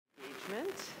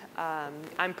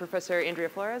I'm Professor Andrea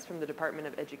Flores from the Department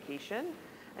of Education.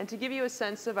 And to give you a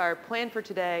sense of our plan for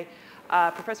today,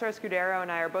 Professor Escudero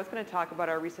and I are both going to talk about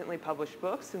our recently published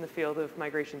books in the field of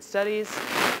migration studies.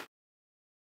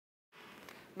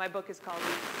 My book is called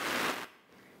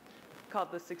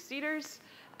The Succeeders.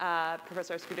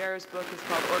 Professor Escudero's book is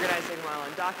called Organizing While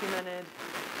Undocumented.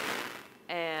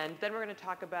 And then we're going to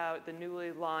talk about the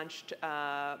newly launched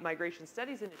Migration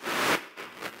Studies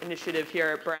Initiative here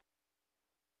at Brown.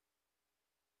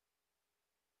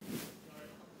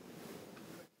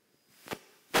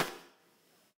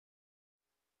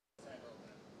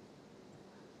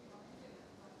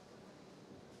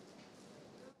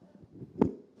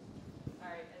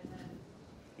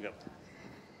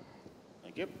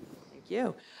 Thank you. Thank you.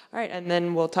 All right, and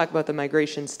then we'll talk about the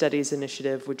Migration Studies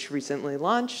Initiative, which recently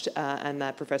launched, and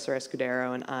that Professor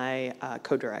Escudero and I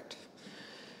co-direct.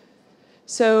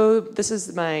 So this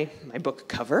is my book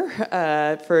cover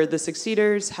for The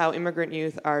Succeeders, How Immigrant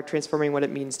Youth Are Transforming What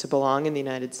It Means to Belong in the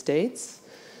United States.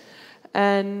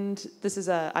 And this is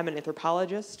I'm an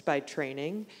anthropologist by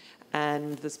training,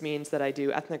 and this means that I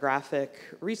do ethnographic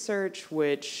research,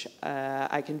 which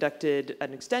I conducted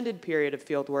an extended period of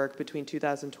field work between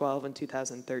 2012 and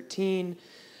 2013.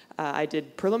 I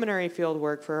did preliminary field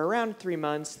work for around 3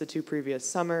 months the 2 previous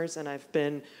summers, and I've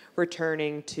been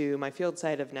returning to my field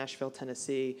site of Nashville,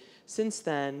 Tennessee since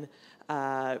then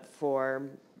for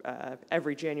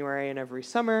every January and every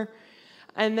summer.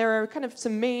 And there are kind of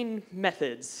some main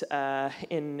methods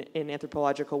in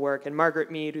anthropological work. And Margaret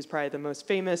Mead, who's probably the most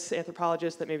famous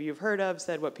anthropologist that maybe you've heard of,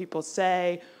 said what people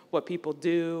say, what people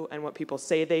do, and what people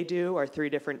say they do are 3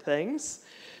 different things.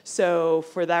 So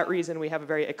for that reason, we have a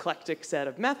very eclectic set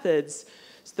of methods.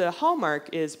 So the hallmark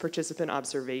is participant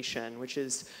observation, which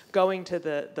is going to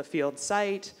the field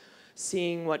site,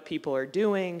 seeing what people are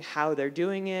doing, how they're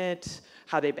doing it,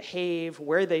 how they behave,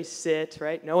 where they sit,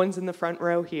 right? No one's in the front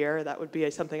row here. That would be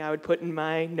something I would put in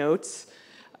my notes.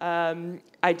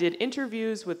 I did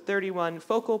interviews with 31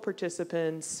 focal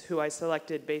participants who I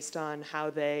selected based on how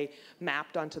they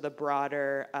mapped onto the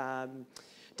broader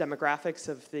demographics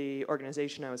of the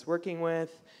organization I was working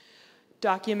with.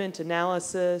 Document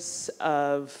analysis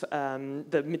of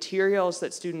the materials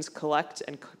that students collect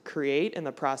and create in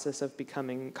the process of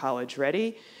becoming college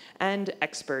ready, and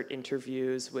expert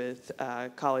interviews with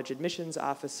college admissions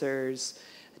officers,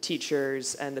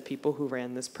 teachers, and the people who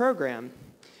ran this program.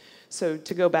 So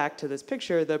to go back to this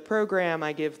picture, the program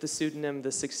I give the pseudonym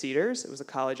The Succeeders. It was a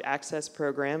college access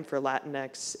program for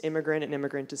Latinx immigrant and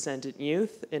immigrant descendant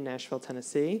youth in Nashville,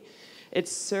 Tennessee. It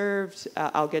served,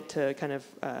 I'll get to kind of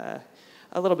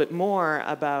a little bit more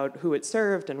about who it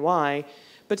served and why,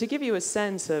 but to give you a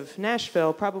sense of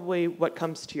Nashville, probably what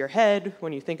comes to your head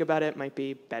when you think about it might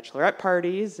be bachelorette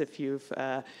parties, if you've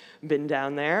been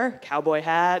down there, cowboy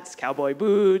hats, cowboy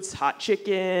boots, hot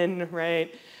chicken,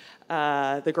 right?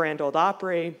 The Grand Ole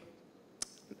Opry.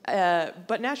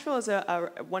 But Nashville is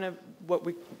one of what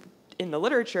we, in the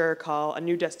literature, call a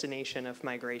new destination of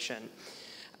migration.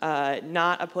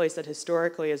 Not a place that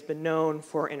historically has been known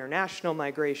for international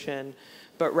migration,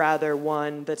 but rather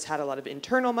one that's had a lot of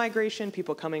internal migration,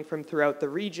 people coming from throughout the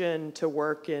region to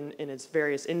work in its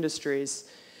various industries,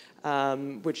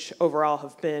 which overall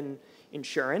have been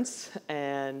insurance,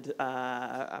 and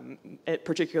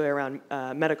particularly around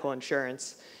medical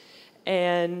insurance.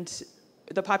 And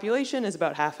the population is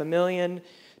about 500,000.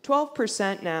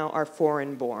 12% now are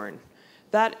foreign born.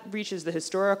 That reaches the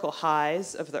historical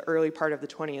highs of the early part of the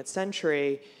 20th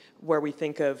century, where we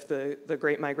think of the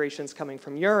great migrations coming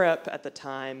from Europe at the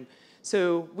time.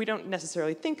 So we don't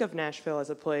necessarily think of Nashville as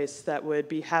a place that would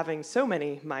be having so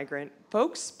many migrant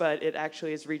folks, but it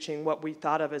actually is reaching what we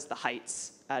thought of as the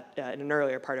heights in an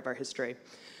earlier part of our history.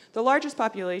 The largest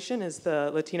population is the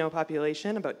Latino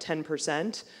population, about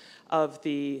 10% of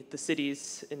the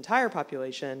city's entire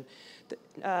population.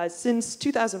 Since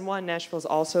 2001, Nashville's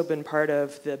also been part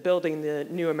of the Building the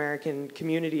New American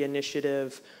Community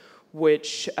Initiative,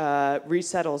 which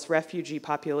resettles refugee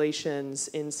populations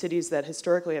in cities that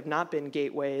historically have not been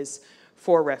gateways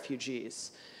for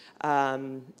refugees.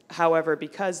 However,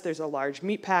 because there's a large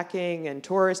meatpacking and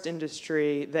tourist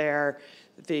industry there,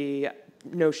 the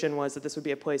notion was that this would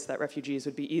be a place that refugees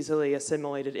would be easily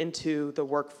assimilated into the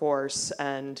workforce,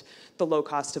 and the low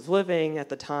cost of living at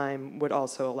the time would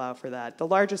also allow for that. The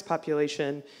largest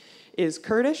population is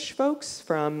Kurdish folks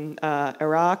from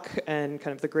Iraq and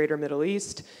kind of the greater Middle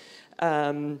East.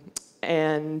 And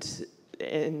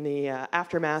in the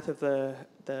aftermath of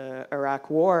the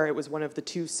Iraq War, it was one of the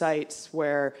 2 sites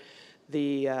where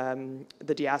the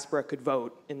diaspora could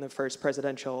vote in the first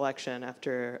presidential election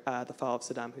after the fall of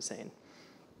Saddam Hussein.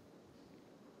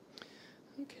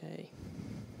 Okay.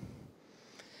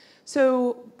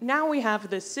 So now we have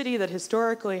this city that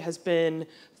historically has been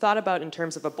thought about in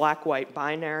terms of a black-white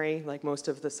binary, like most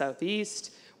of the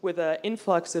Southeast, with an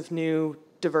influx of new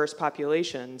diverse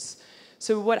populations.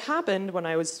 So what happened when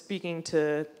I was speaking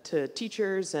to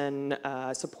teachers and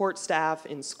support staff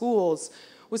in schools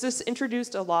was this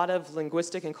introduced a lot of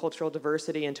linguistic and cultural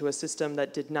diversity into a system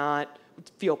that did not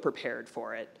feel prepared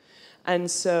for it.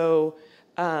 And so,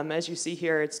 as you see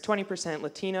here, it's 20%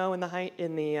 Latino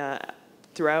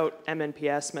throughout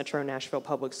MNPS, Metro Nashville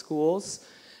Public Schools.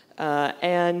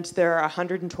 And there are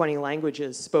 120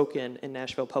 languages spoken in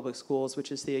Nashville Public Schools,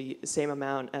 which is the same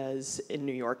amount as in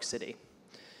New York City.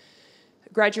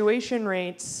 Graduation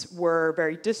rates were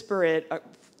very disparate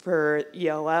for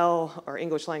ELL, or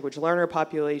English language learner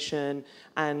population,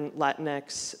 and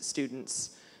Latinx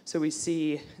students. So we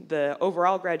see the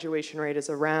overall graduation rate is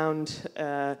around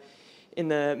in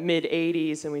the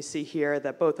mid-80s, and we see here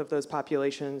that both of those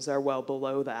populations are well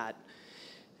below that.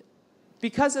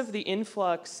 Because of the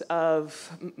influx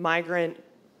of migrant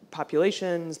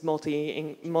populations,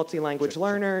 multi-language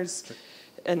learners,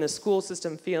 and the school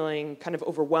system feeling kind of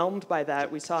overwhelmed by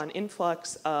that, we saw an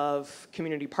influx of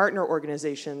community partner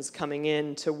organizations coming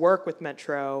in to work with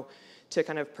Metro to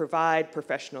kind of provide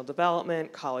professional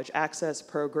development, college access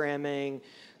programming,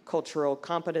 cultural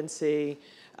competency,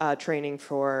 training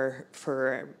for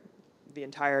the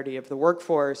entirety of the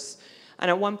workforce.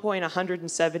 And at one point,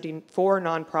 174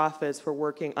 nonprofits were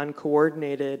working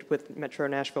uncoordinated with Metro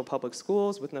Nashville Public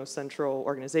Schools with no central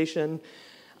organization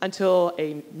until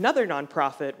another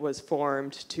nonprofit was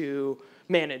formed to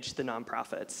manage the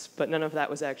nonprofits. But none of that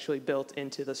was actually built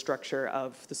into the structure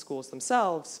of the schools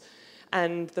themselves.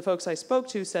 And the folks I spoke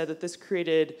to said that this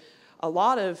created a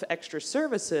lot of extra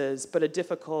services, but a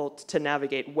difficult to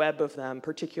navigate web of them,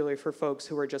 particularly for folks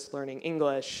who are just learning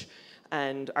English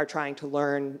and are trying to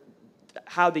learn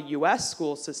how the US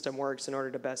school system works in order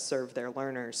to best serve their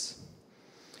learners.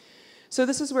 So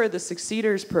this is where the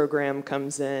Succeeders program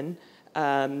comes in.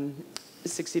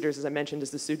 Succeeders, as I mentioned,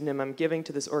 is the pseudonym I'm giving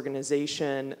to this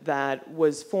organization that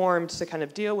was formed to kind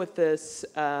of deal with this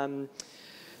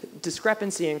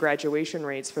discrepancy in graduation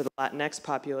rates for the Latinx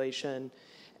population.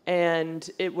 And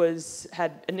it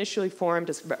had initially formed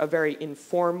as a very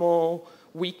informal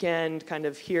weekend, kind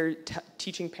of here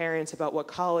teaching parents about what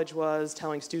college was,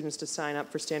 telling students to sign up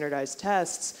for standardized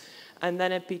tests. And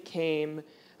then it became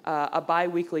a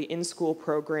bi-weekly in-school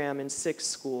program in 6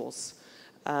 schools.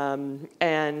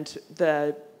 And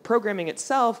the programming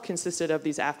itself consisted of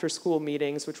these after-school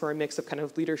meetings, which were a mix of kind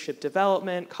of leadership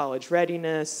development, college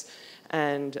readiness,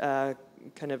 and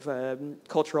kind of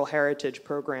cultural heritage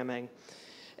programming.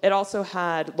 It also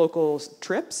had local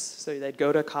trips, so they'd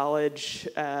go to college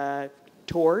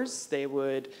tours. They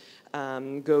would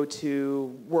go to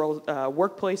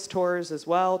workplace tours as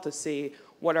well to see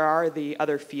what are the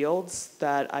other fields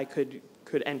that I could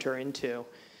enter into.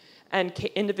 And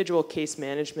individual case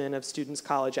management of students'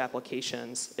 college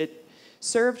applications. It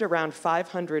served around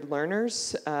 500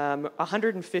 learners.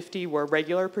 150 were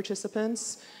regular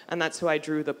participants, and that's who I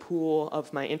drew the pool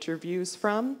of my interviews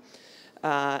from.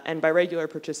 And by regular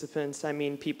participants, I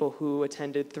mean people who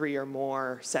attended 3 or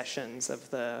more sessions of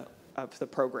the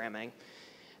programming.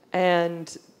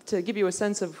 And to give you a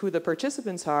sense of who the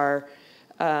participants are,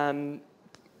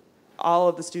 all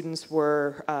of the students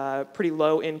were pretty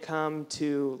low income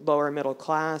to lower middle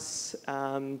class.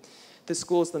 The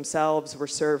schools themselves were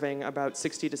serving about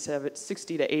 60 to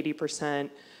 80%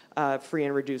 free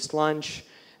and reduced lunch,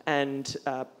 and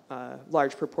a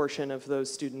large proportion of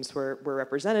those students were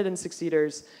represented in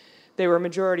Succeeders. They were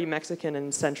majority Mexican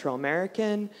and Central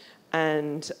American,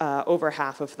 and over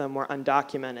half of them were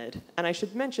undocumented. And I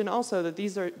should mention also that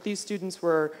these students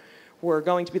were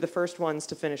going to be the first ones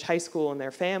to finish high school in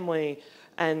their family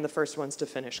and the first ones to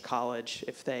finish college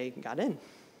if they got in.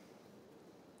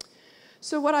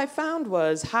 So what I found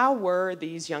was, how were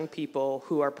these young people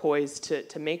who are poised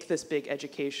to make this big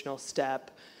educational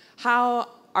step, how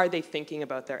are they thinking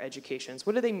about their educations?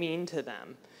 What do they mean to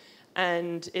them?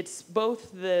 And it's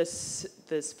both this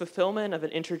fulfillment of an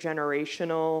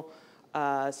intergenerational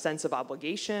sense of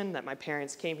obligation, that my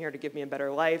parents came here to give me a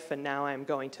better life, and now I'm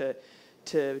going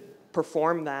to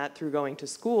perform that through going to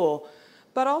school,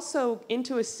 but also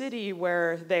into a city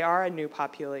where they are a new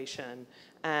population,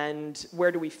 and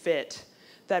where do we fit?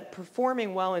 That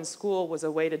performing well in school was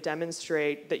a way to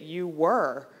demonstrate that you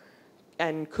were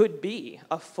and could be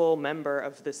a full member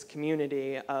of this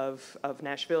community of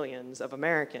Nashvillians, of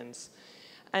Americans.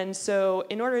 And so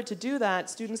in order to do that,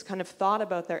 students kind of thought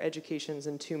about their educations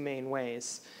in 2 main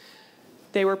ways.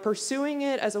 They were pursuing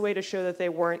it as a way to show that they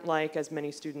weren't like, as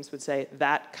many students would say,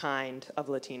 that kind of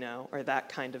Latino or that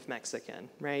kind of Mexican,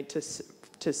 right?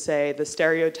 To say the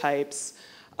stereotypes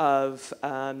of,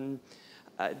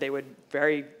 they would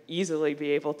very easily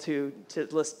be able to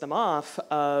list them off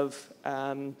of,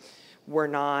 we're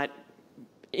not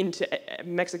into,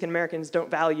 Mexican Americans don't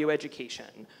value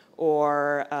education,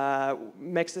 or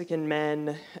Mexican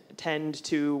men tend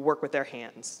to work with their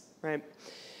hands, right?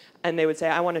 And they would say,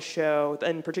 I want to show,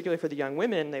 and particularly for the young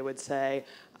women, they would say,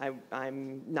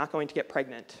 I'm not going to get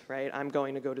pregnant, right? I'm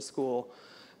going to go to school.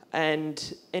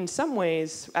 And in some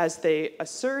ways, as they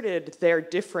asserted their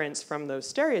difference from those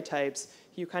stereotypes,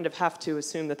 you kind of have to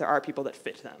assume that there are people that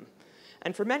fit them.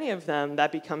 And for many of them,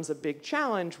 that becomes a big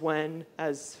challenge when,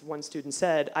 as one student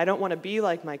said, I don't want to be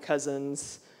like my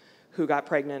cousins who got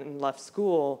pregnant and left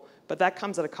school, but that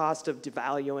comes at a cost of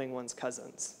devaluing one's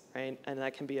cousins, right? And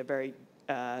that can be a very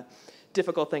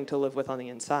difficult thing to live with on the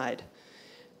inside.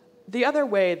 The other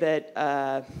way that,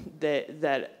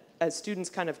 that as students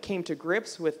kind of came to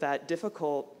grips with that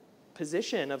difficult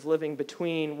position of living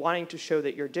between wanting to show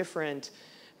that you're different,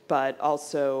 but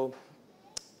also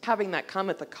having that come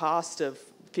at the cost of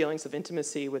feelings of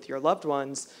intimacy with your loved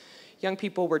ones, young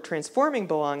people were transforming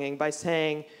belonging by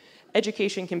saying,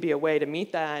 education can be a way to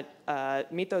meet that,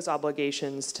 meet those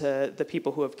obligations to the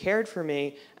people who have cared for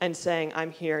me, and saying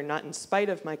I'm here not in spite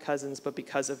of my cousins, but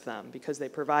because of them, because they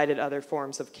provided other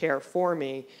forms of care for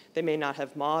me. They may not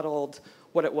have modeled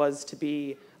what it was to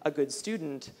be a good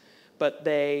student, but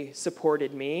they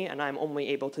supported me, and I'm only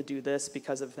able to do this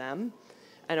because of them.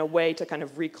 And a way to kind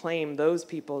of reclaim those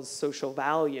people's social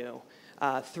value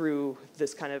through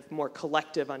this kind of more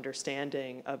collective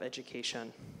understanding of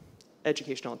education.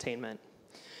 Educational attainment.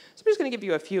 So I'm just going to give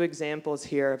you a few examples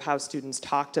here of how students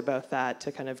talked about that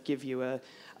to kind of give you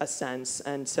a sense.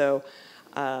 And so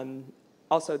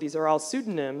also these are all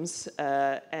pseudonyms,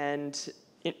 and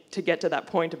to get to that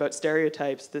point about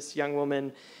stereotypes, this young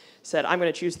woman said, I'm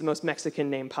going to choose the most Mexican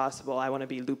name possible. I want to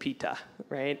be Lupita,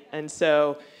 right? And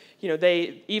so, you know,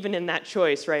 they, even in that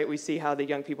choice, right, we see how the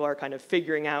young people are kind of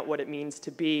figuring out what it means to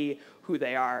be who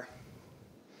they are.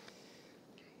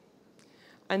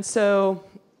 And so,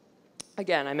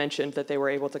 again, I mentioned that they were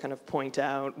able to kind of point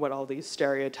out what all these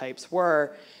stereotypes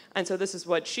were. And so this is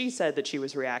what she said that she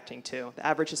was reacting to. The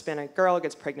average Hispanic girl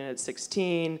gets pregnant at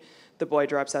 16. The boy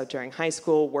drops out during high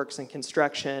school, works in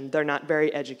construction. They're not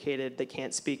very educated. They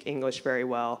can't speak English very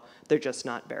well. They're just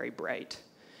not very bright.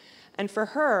 And for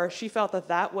her, she felt that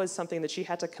that was something that she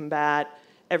had to combat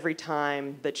every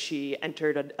time that she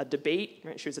entered a debate.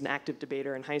 Right? She was an active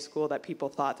debater in high school, that people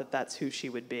thought that that's who she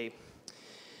would be.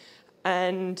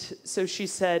 And so she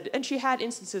said, and she had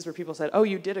instances where people said, oh,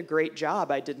 you did a great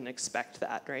job, I didn't expect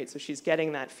that, right? So she's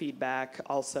getting that feedback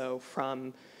also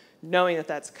from knowing that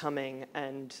that's coming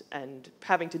and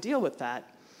having to deal with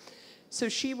that. So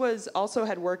she was also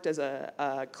had worked as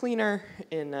a cleaner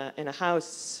in a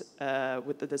house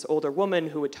with this older woman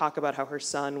who would talk about how her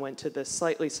son went to this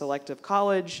slightly selective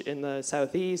college in the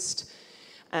Southeast,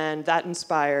 and that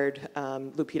inspired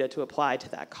Lupita to apply to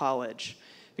that college.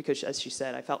 Because, as she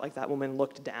said, I felt like that woman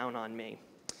looked down on me.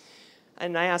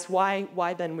 And I asked,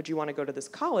 why then would you want to go to this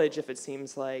college if it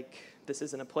seems like this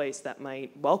isn't a place that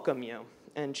might welcome you?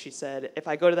 And she said, if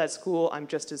I go to that school, I'm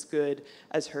just as good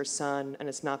as her son, and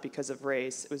it's not because of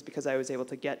race. It was because I was able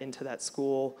to get into that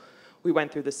school. We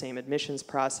went through the same admissions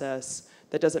process.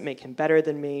 That doesn't make him better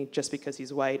than me just because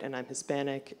he's white and I'm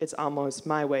Hispanic. It's almost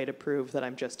my way to prove that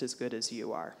I'm just as good as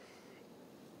you are.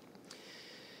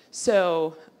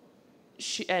 So,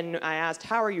 and I asked,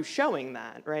 how are you showing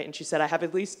that, right? And she said, I have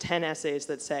at least 10 essays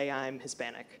that say I'm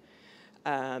Hispanic.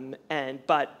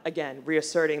 But again,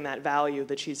 reasserting that value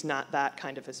that she's not that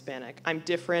kind of Hispanic. I'm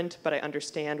different, but I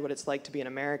understand what it's like to be an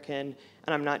American,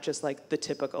 and I'm not just like the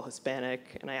typical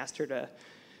Hispanic. And I asked her to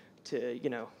you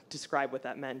know, describe what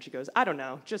that meant. She goes, I don't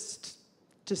know, just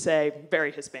to say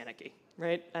very Hispanic-y,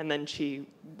 right? And then she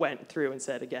went through and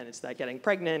said, again, it's that getting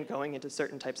pregnant, going into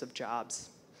certain types of jobs.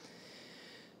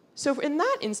 So in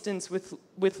that instance with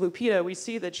Lupita, we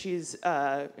see that she's,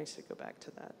 I should go back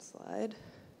to that slide.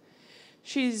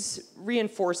 She's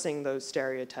reinforcing those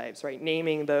stereotypes, right?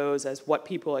 Naming those as what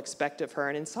people expect of her.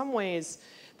 And in some ways,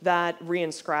 that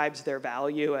reinscribes their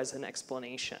value as an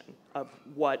explanation of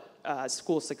what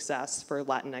school success for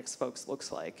Latinx folks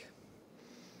looks like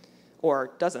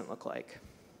or doesn't look like.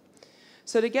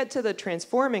 So to get to the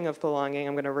transforming of belonging,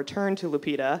 I'm going to return to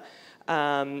Lupita.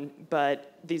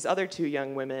 But these other two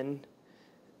young women,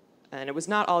 and it was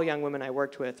not all young women I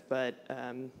worked with, but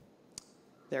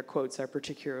their quotes are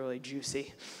particularly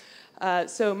juicy.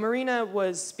 So Marina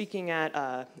was speaking at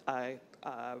a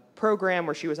program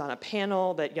where she was on a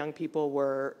panel that young people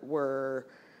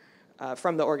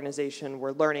from the organization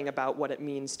were learning about what it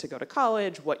means to go to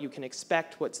college, what you can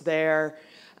expect, what's there.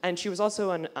 And she was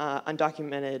also an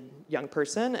undocumented young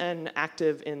person and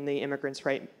active in the immigrants'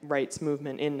 rights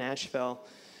movement in Nashville.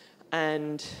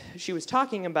 And she was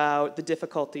talking about the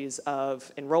difficulties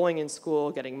of enrolling in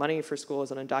school, getting money for school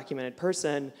as an undocumented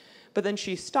person. But then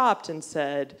she stopped and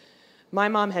said, "My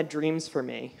mom had dreams for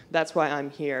me. That's why I'm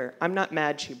here. I'm not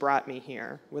mad she brought me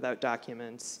here without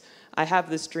documents. I have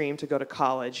this dream to go to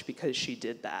college because she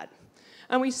did that."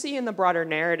 And we see in the broader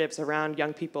narratives around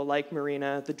young people like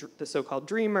Marina, the so-called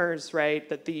dreamers, right,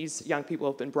 that these young people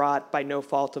have been brought by no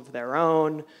fault of their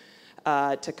own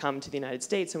to come to the United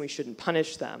States, and we shouldn't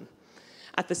punish them.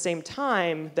 At the same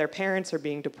time, their parents are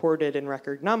being deported in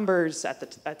record numbers at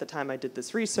the time I did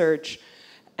this research,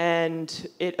 and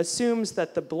it assumes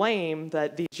that the blame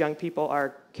that these young people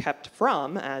are kept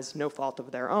from as no fault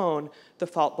of their own, the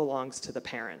fault belongs to the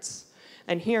parents.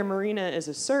 And here Marina is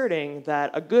asserting that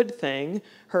a good thing,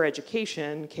 her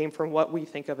education, came from what we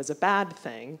think of as a bad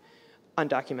thing,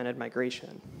 undocumented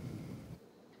migration.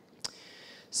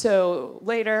 So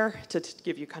later, to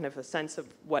give you kind of a sense of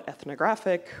what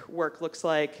ethnographic work looks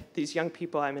like, these young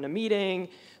people, I'm in a meeting,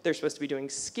 they're supposed to be doing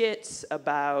skits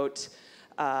about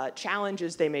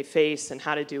challenges they may face and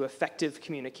how to do effective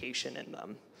communication in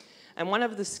them. And one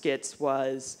of the skits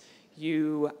was,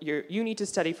 you need to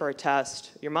study for a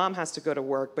test, your mom has to go to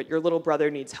work, but your little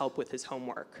brother needs help with his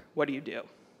homework. What do you do?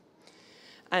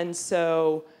 And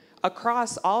so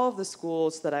across all of the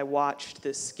schools that I watched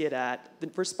this skit at, the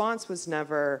response was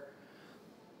never,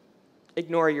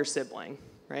 ignore your sibling,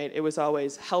 right? It was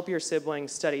always, help your sibling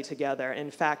study together. In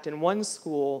fact, in one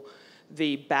school,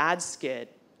 the bad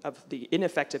skit of the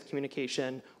ineffective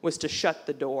communication was to shut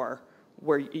the door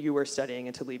where you were studying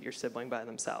and to leave your sibling by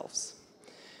themselves.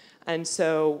 And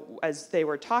so as they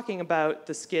were talking about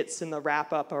the skits and the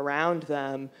wrap-up around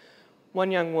them,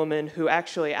 one young woman who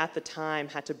actually at the time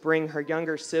had to bring her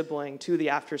younger sibling to the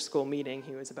after-school meeting,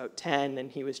 he was about 10,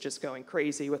 and he was just going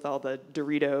crazy with all the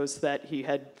Doritos that he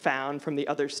had found from the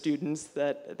other students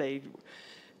that they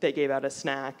gave out a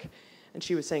snack. And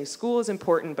she was saying, school is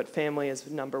important, but family is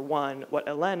number one. What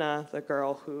Elena, the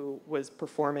girl who was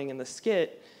performing in the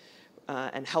skit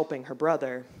and helping her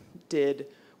brother, did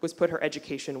was put her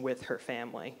education with her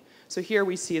family. So here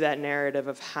we see that narrative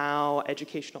of how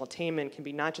educational attainment can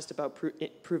be not just about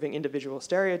proving individual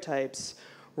stereotypes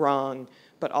wrong,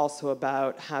 but also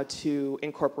about how to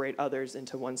incorporate others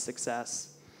into one's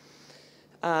success.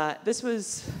 This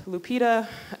was Lupita.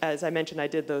 As I mentioned, I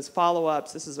did those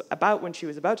follow-ups. This is about when she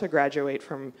was about to graduate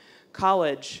from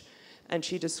college, and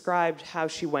she described how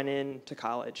she went into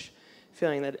college,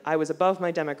 feeling that I was above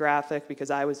my demographic because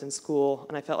I was in school,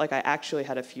 and I felt like I actually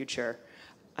had a future,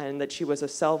 and that she was a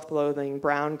self-loathing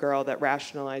brown girl that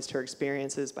rationalized her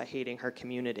experiences by hating her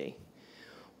community.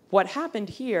 What happened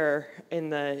here in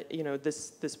the,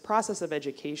 this process of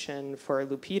education for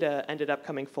Lupita ended up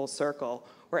coming full circle,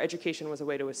 where education was a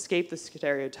way to escape the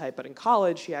stereotype, but in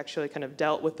college she actually kind of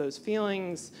dealt with those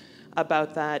feelings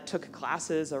about that, took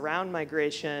classes around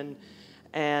migration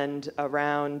and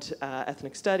around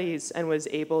ethnic studies, and was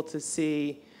able to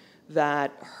see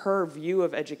that her view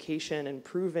of education and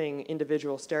proving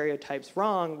individual stereotypes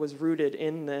wrong was rooted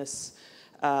in this,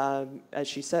 as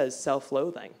she says,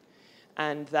 self-loathing.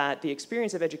 And that the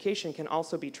experience of education can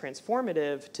also be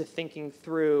transformative to thinking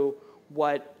through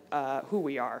who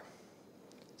we are.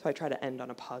 So I try to end on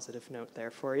a positive note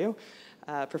there for you.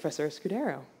 Professor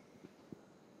Escudero.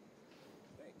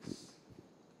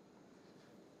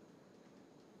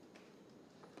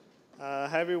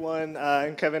 Hi, everyone.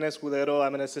 I'm Kevin Escudero.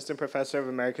 I'm an assistant professor of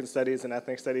American Studies and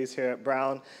Ethnic Studies here at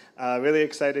Brown. Really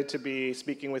excited to be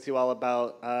speaking with you all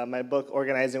about my book,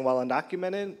 Organizing While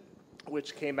Undocumented,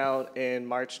 which came out in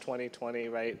March 2020,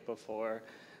 right before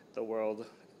the world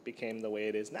became the way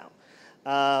it is now.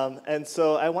 And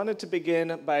so I wanted to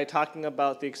begin by talking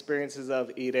about the experiences of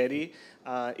Ireri.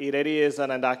 Ireri is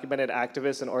an undocumented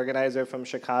activist and organizer from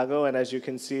Chicago, and as you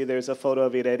can see, there's a photo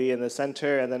of Ireri in the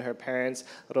center, and then her parents,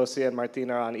 Rosie and Martin,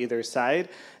 are on either side.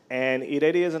 And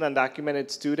Ireri is an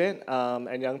undocumented student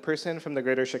and young person from the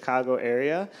greater Chicago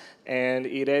area, and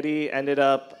Ireri ended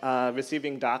up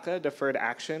receiving DACA, Deferred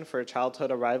Action for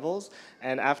Childhood Arrivals,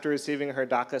 and after receiving her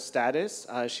DACA status,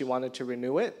 she wanted to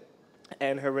renew it.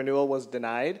 and her renewal was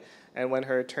denied. And when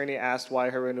her attorney asked why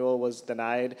her renewal was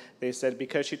denied, they said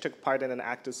because she took part in an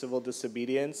act of civil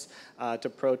disobedience to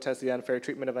protest the unfair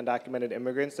treatment of undocumented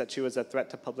immigrants, that she was a threat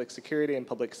to public security and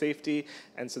public safety,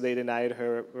 and so they denied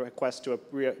her request to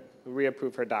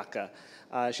reapprove her DACA.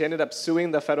 She ended up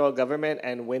suing the federal government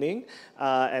and winning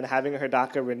and having her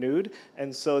DACA renewed.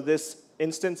 And so this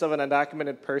instance of an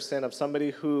undocumented person, of somebody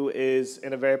who is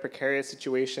in a very precarious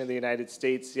situation in the United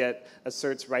States, yet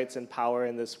asserts rights and power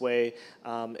in this way,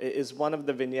 is one of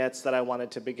the vignettes that I wanted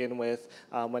to begin with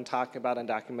when talking about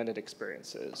undocumented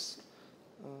experiences.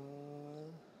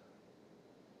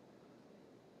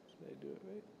 Did I do it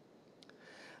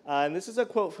right? And this is a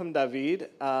quote from David,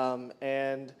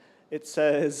 and it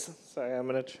says, sorry, I'm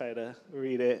going to try to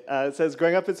read it. It says,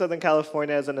 growing up in Southern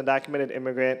California as an undocumented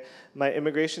immigrant, my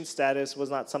immigration status was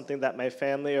not something that my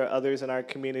family or others in our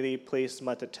community placed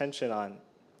much attention on.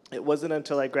 It wasn't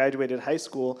until I graduated high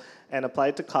school and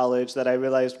applied to college that I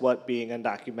realized what being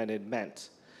undocumented meant.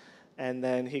 And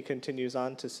then he continues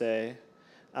on to say,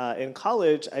 in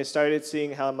college, I started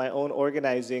seeing how my own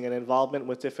organizing and involvement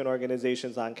with different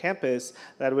organizations on campus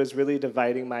that was really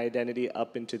dividing my identity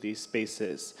up into these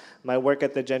spaces. My work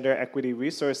at the Gender Equity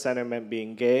Resource Center meant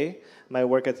being gay. My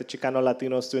work at the Chicano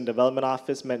Latino Student Development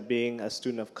Office meant being a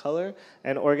student of color.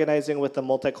 And organizing with the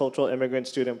Multicultural Immigrant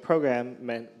Student Program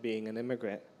meant being an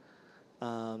immigrant.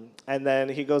 And then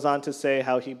he goes on to say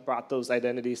how he brought those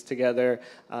identities together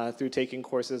through taking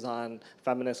courses on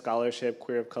feminist scholarship,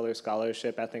 queer of color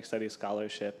scholarship, ethnic studies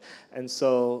scholarship. And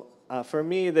so for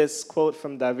me, this quote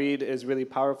from David is really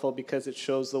powerful because it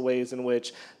shows the ways in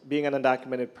which being an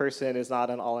undocumented person is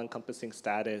not an all-encompassing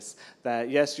status.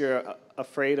 That yes, you're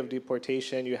afraid of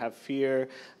deportation, you have fear.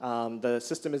 The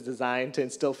system is designed to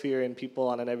instill fear in people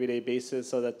on an everyday basis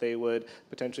so that they would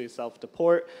potentially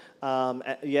self-deport.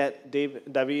 Yet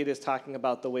David is talking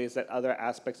about the ways that other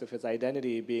aspects of his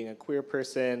identity, being a queer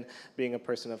person, being a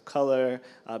person of color,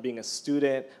 being a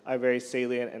student, are very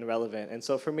salient and relevant. And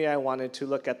so for me, I wanted to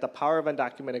look at the power of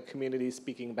undocumented communities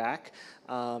speaking back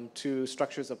to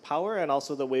structures of power and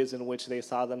also the ways in which they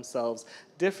saw themselves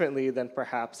differently than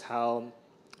perhaps how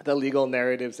the legal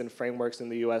narratives and frameworks in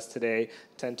the US today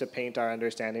tend to paint our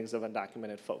understandings of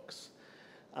undocumented folks.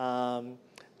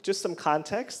 Just some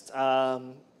context.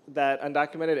 That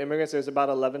undocumented immigrants, there's about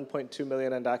 11.2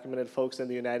 million undocumented folks in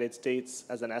the United States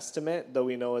as an estimate, though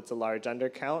we know it's a large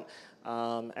undercount.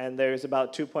 And there's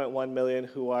about 2.1 million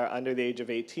who are under the age of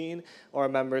 18 or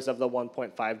members of the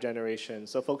 1.5 generation.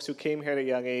 So folks who came here at a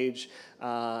young age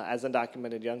as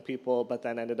undocumented young people, but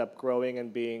then ended up growing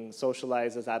and being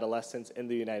socialized as adolescents in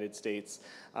the United States.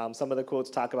 Some of the quotes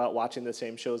talk about watching the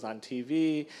same shows on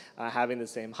TV, having the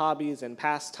same hobbies and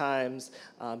pastimes,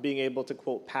 being able to,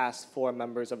 quote, pass for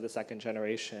members of the second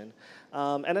generation.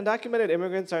 And undocumented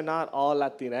immigrants are not all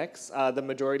Latinx. The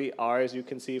majority are, as you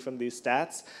can see from these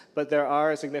stats, but there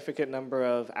are a significant number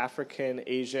of African,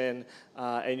 Asian,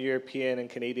 and European and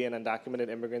Canadian undocumented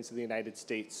immigrants in the United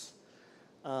States.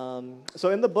 So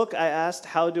in the book, I asked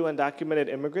how do undocumented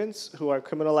immigrants who are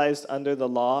criminalized under the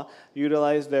law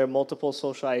utilize their multiple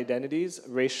social identities,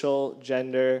 racial,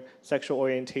 gender, sexual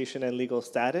orientation, and legal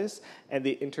status, and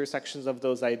the intersections of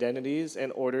those identities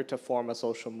in order to form a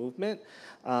social movement.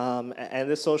 And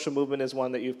this social movement is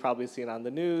one that you've probably seen on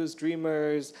the news,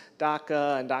 Dreamers,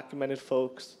 DACA, undocumented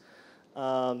folks.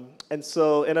 And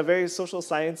so in a very social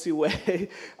sciencey way,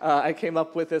 I came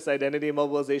up with this identity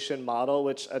mobilization model,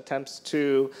 which attempts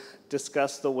to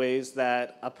discuss the ways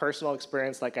that a personal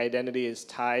experience like identity is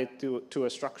tied to a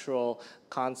structural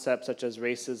concept such as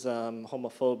racism,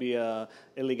 homophobia,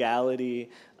 illegality,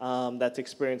 that's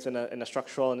experienced in a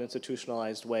structural and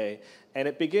institutionalized way. And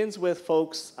it begins with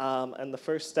folks, and the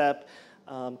first step,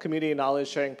 community knowledge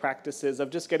sharing practices of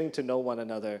just getting to know one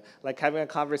another. Like having a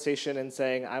conversation and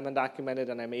saying, I'm undocumented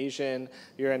and I'm Asian,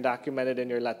 you're undocumented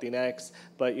and you're Latinx,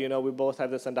 but you know, we both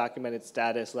have this undocumented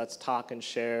status. Let's talk and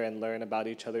share and learn about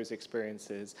each other's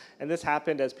experiences. And this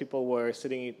happened as people were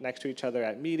sitting next to each other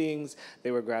at meetings,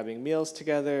 they were grabbing meals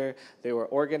together, they were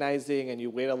organizing, and you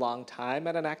wait a long time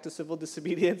at an act of civil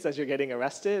disobedience as you're getting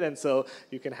arrested. And so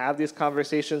you can have these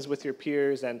conversations with your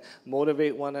peers and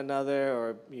motivate one another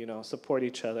or, you know, support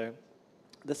each other.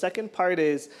 The second part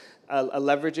is a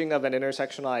leveraging of an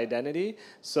intersectional identity.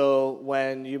 So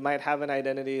when you might have an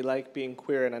identity like being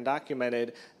queer and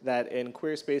undocumented, that in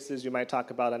queer spaces you might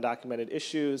talk about undocumented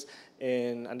issues,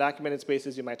 in undocumented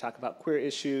spaces you might talk about queer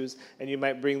issues, and you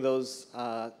might bring those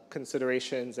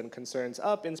considerations and concerns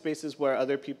up in spaces where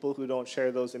other people who don't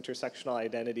share those intersectional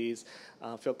identities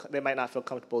they might not feel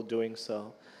comfortable doing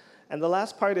so. And the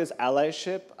last part is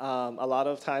allyship. A lot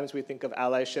of times we think of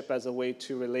allyship as a way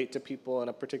to relate to people in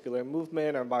a particular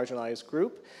movement or marginalized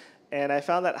group. And I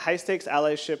found that high-stakes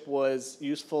allyship was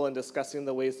useful in discussing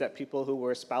the ways that people who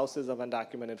were spouses of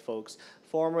undocumented folks,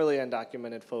 formerly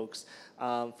undocumented folks,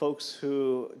 folks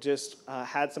who just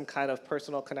had some kind of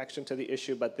personal connection to the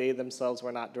issue, but they themselves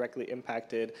were not directly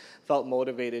impacted, felt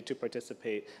motivated to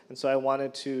participate. And so I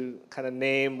wanted to kind of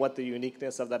name what the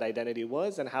uniqueness of that identity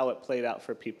was and how it played out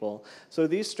for people. So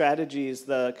these strategies,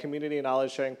 the community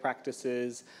knowledge sharing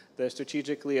practices, the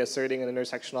strategically asserting an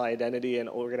intersectional identity and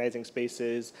organizing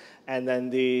spaces, and then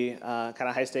the kind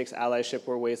of high-stakes allyship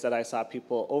were ways that I saw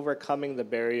people overcoming the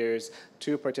barriers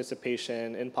to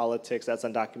participation in politics as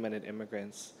undocumented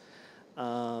immigrants.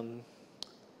 Oh,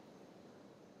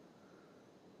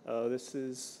 this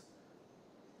is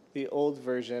the old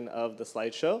version of the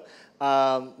slideshow.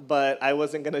 But I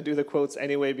wasn't going to do the quotes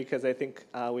anyway because I think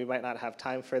we might not have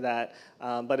time for that.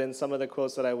 But in some of the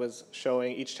quotes that I was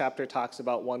showing, each chapter talks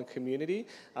about one community.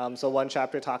 So one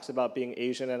chapter talks about being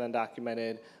Asian and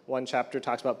undocumented. One chapter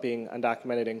talks about being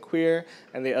undocumented and queer.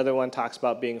 And the other one talks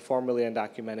about being formerly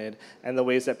undocumented and the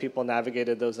ways that people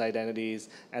navigated those identities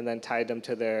and then tied them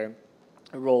to their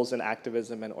roles in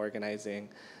activism and organizing.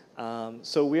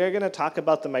 So we are going to talk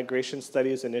about the Migration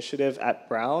Studies Initiative at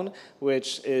Brown,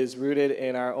 which is rooted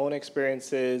in our own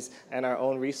experiences and our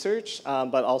own research,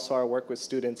 but also our work with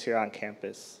students here on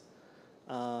campus.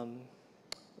 Let's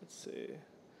see.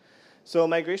 So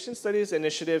Migration Studies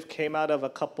Initiative came out of a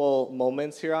couple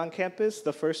moments here on campus.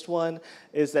 The first one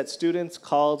is that students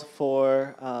called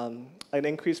for an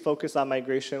increased focus on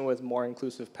migration with more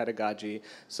inclusive pedagogy.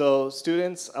 So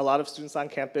a lot of students on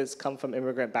campus come from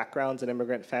immigrant backgrounds and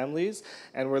immigrant families,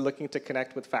 and we're looking to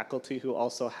connect with faculty who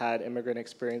also had immigrant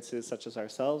experiences such as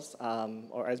ourselves,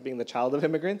 or as being the child of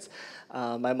immigrants.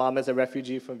 My mom is a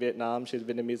refugee from Vietnam, she's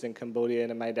Vietnamese and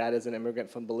Cambodian, and my dad is an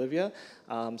immigrant from Bolivia.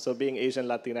 So being Asian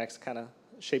Latinx kind of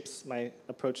shapes my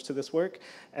approach to this work.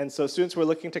 And so students were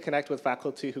looking to connect with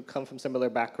faculty who come from similar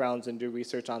backgrounds and do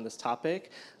research on this topic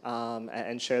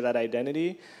and share that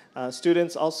identity.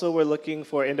 Students also were looking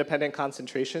for independent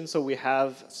concentration. So we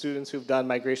have students who've done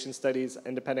migration studies,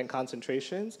 independent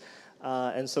concentrations.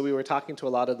 And so we were talking to a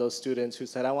lot of those students who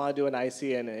said, I want to do an IC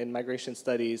in migration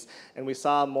studies. And we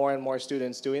saw more and more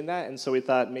students doing that. And so we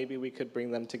thought maybe we could bring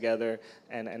them together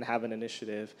and have an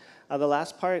initiative. The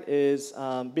last part is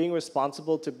being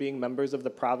responsible to being members of the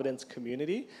Providence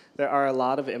community. There are a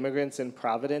lot of immigrants in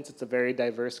Providence. It's a very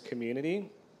diverse community,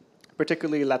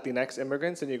 particularly Latinx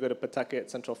immigrants, and you go to Pawtucket,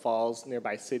 Central Falls,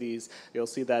 nearby cities, you'll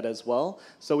see that as well.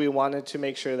 So we wanted to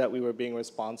make sure that we were being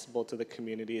responsible to the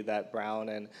community that Brown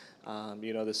and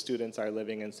the students are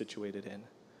living and situated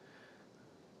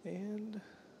in.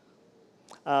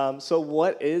 So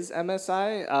what is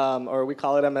MSI, or we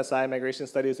call it MSI, Migration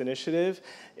Studies Initiative?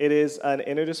 It is an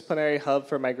interdisciplinary hub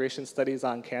for migration studies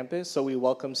on campus, so we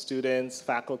welcome students,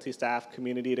 faculty, staff,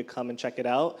 community to come and check it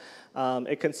out.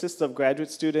 It consists of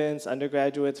graduate students,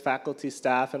 undergraduates, faculty,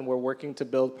 staff, and we're working to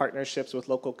build partnerships with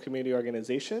local community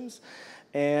organizations.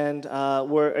 And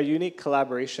we're a unique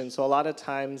collaboration, so a lot of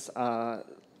times,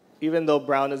 even though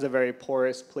Brown is a very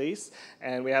porous place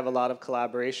and we have a lot of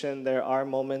collaboration, there are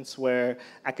moments where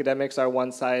academics are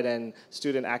one side and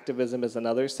student activism is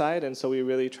another side. And so we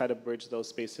really try to bridge those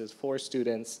spaces for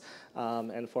students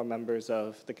and for members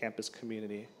of the campus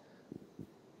community.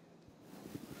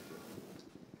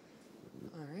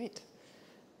 All right.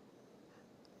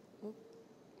 Oop,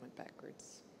 went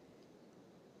backwards.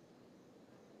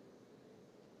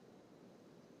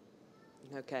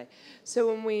 Okay, so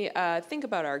when we think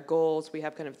about our goals, we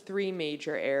have kind of three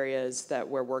major areas that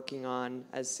we're working on,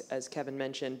 as Kevin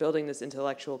mentioned, building this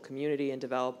intellectual community and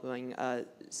developing a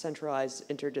centralized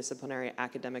interdisciplinary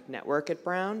academic network at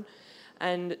Brown.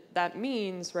 And that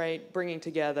means, right, bringing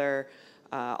together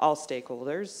all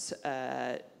stakeholders.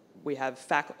 We have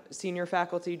senior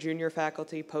faculty, junior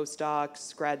faculty,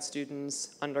 postdocs, grad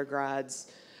students, undergrads,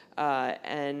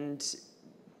 and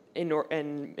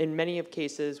in many of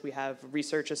cases, we have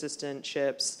research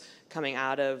assistantships coming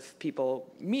out of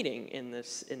people meeting in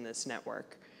this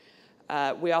network.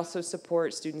 We also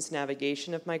support students'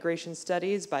 navigation of migration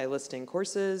studies by listing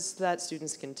courses that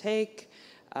students can take,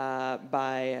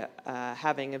 by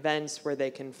having events where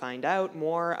they can find out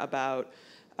more about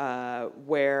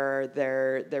where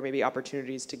there may be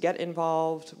opportunities to get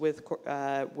involved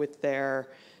with their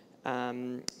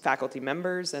faculty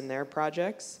members and their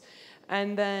projects.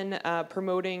 And then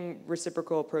promoting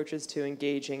reciprocal approaches to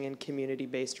engaging in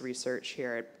community-based research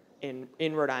here in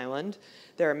Rhode Island.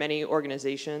 There are many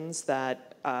organizations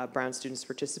that Brown students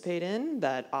participate in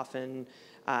that often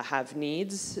have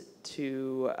needs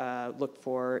to look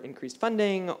for increased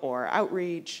funding or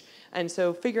outreach. And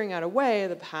so figuring out a way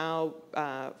of how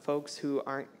folks who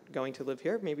aren't going to live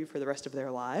here, maybe for the rest of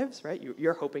their lives, right?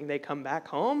 You're hoping they come back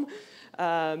home.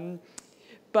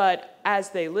 But as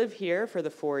they live here for the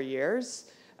 4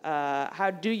 years,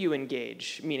 how do you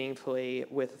engage meaningfully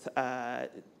with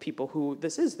people who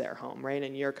this is their home, right?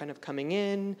 And you're kind of coming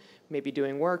in, maybe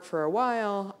doing work for a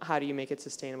while. How do you make it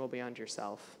sustainable beyond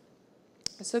yourself?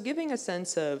 So giving a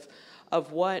sense of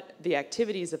what the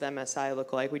activities of MSI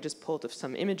look like, we just pulled up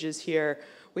some images here.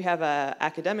 We have an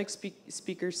academic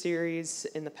speaker series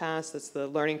in the past. That's the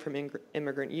Learning from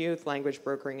Immigrant Youth, Language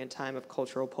Brokering in Time of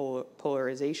Cultural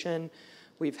Polarization.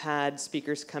 We've had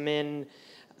speakers come in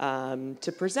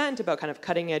to present about kind of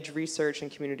cutting edge research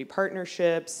and community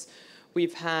partnerships.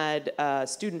 We've had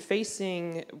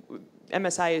student-facing.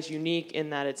 MSI is unique in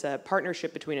that it's a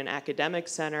partnership between an academic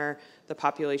center, the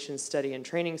Population Study and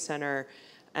Training Center,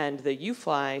 and the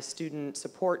UFly Student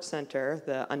Support Center,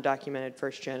 the Undocumented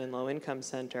First Gen and Low Income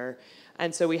Center.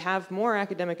 And so we have more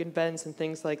academic events and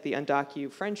things like the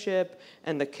Undocu Friendship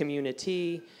and the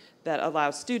Community that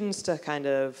allow students to kind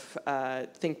of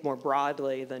think more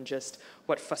broadly than just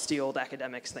what fusty old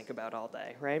academics think about all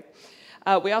day, right?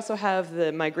 We also have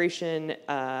the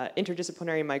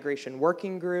interdisciplinary migration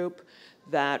working group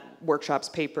that workshops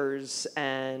papers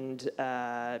and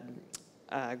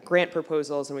grant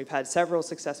proposals, and we've had several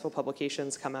successful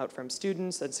publications come out from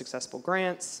students and successful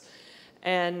grants.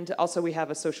 And also we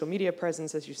have a social media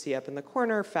presence, as you see up in the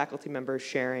corner, faculty members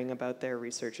sharing about their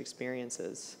research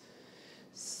experiences.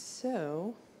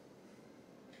 So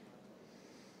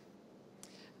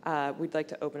we'd like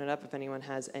to open it up if anyone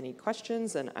has any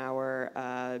questions, and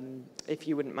if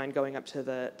you wouldn't mind going up to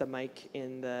the mic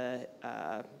in the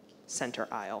center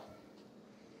aisle.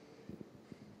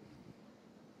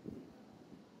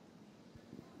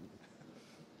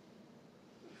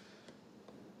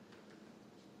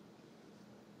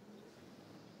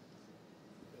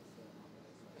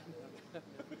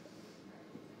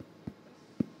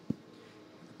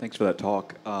 Thanks for that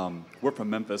talk. We're from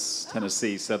Memphis,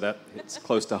 Tennessee, so that it's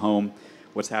close to home.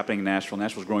 What's happening in Nashville?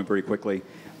 Nashville's growing very quickly.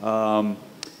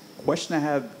 Question I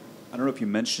have, I don't know if you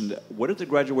mentioned, what are the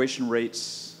graduation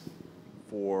rates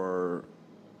for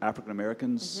African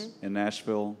Americans in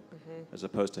Nashville as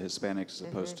opposed to Hispanics, as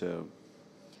opposed to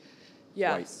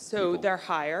white so people? they're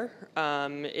higher.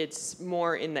 It's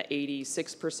more in the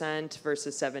 86%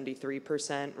 versus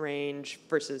 73% range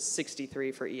versus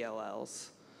 63% for ELLs.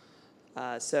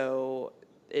 So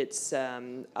it's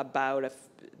about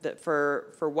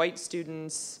for white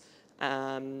students,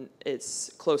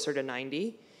 it's closer to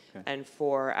 90, okay. And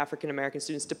for African American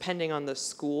students, depending on the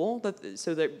school,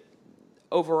 so that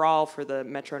overall for the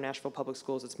Metro Nashville Public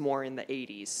Schools, it's more in the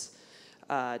 80s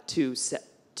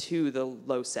to the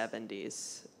low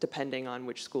 70s, depending on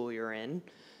which school you're in.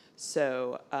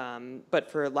 So, but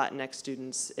for Latinx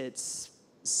students, it's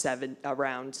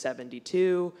around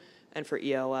 72. And for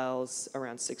ELLs,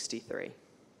 around 63.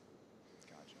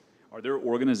 Gotcha. Are there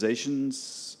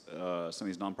organizations, some of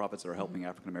these nonprofits that are helping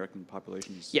African-American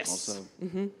populations also?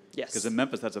 Yes. Because in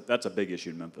Memphis, that's a big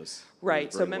issue in Memphis.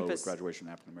 Right, so Memphis graduation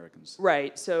of African-Americans.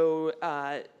 Right, so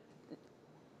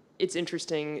it's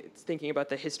interesting thinking about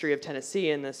the history of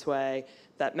Tennessee in this way,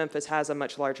 that Memphis has a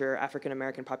much larger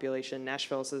African-American population.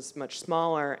 Nashville's is much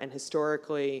smaller, and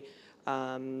historically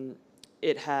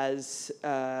it has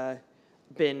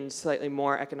been slightly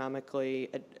more economically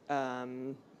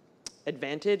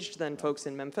advantaged than folks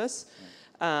in Memphis.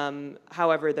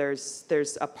 However,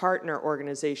 there's a partner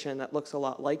organization that looks a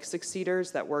lot like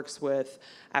Succeeders that works with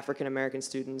African American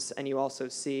students, and you also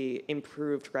see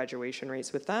improved graduation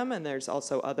rates with them, and there's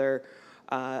also other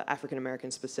African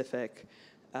American specific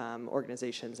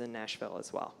organizations in Nashville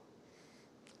as well.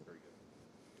 Very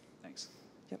good. Thanks.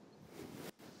 Yep.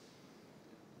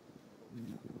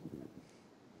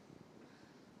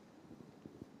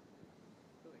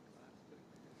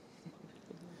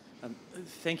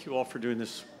 Thank you all for doing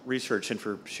this research and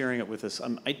for sharing it with us.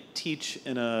 I teach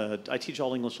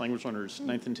all English language learners,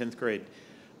 9th and 10th grade.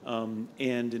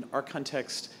 And in our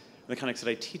context, the context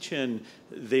that I teach in,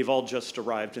 they've all just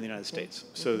arrived in the United States.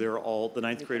 So they're all, the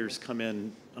 9th graders come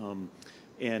in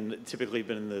and typically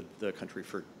been in the country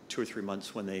for 2 or 3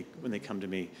 months when they come to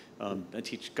me. I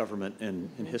teach government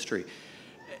and history.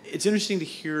 It's interesting to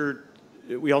hear.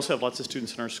 We also have lots of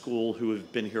students in our school who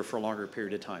have been here for a longer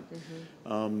period of time.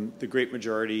 The great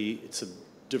majority, it's a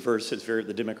diverse, the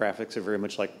demographics are very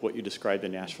much like what you described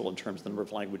in Nashville in terms of the number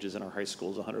of languages in our high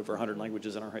schools, over 100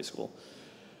 languages in our high school.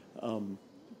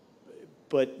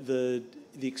 But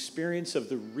the experience of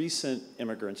the recent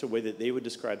immigrants, the way that they would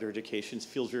describe their educations,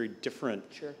 feels very different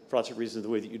for lots of reasons the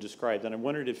way that you described. And I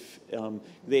wondered if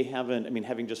they haven't, I mean,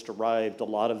 having just arrived, a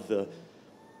lot of the,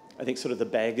 I think sort of the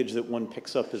baggage that one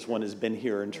picks up as one has been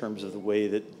here in terms of the way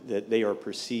that they are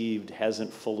perceived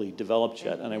hasn't fully developed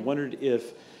yet. And I wondered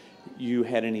if you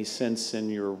had any sense in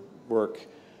your work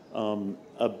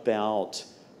about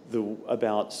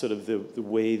sort of the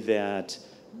way that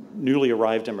newly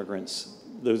arrived immigrants,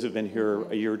 those who've been here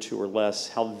a year or two or less,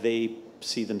 how they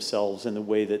see themselves in the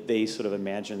way that they sort of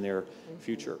imagine their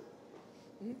future.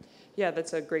 Yeah,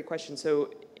 that's a great question. So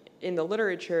in the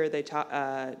literature,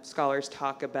 scholars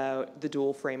talk about the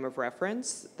dual frame of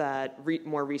reference that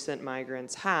more recent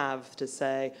migrants have to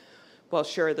say, well,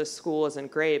 sure, the school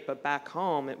isn't great, but back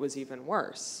home it was even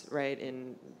worse, right,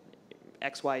 in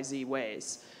XYZ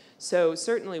ways. So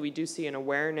certainly we do see an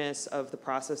awareness of the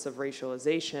process of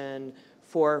racialization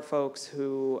for folks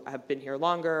who have been here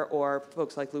longer, or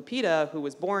folks like Lupita, who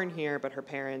was born here, but her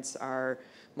parents are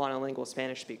monolingual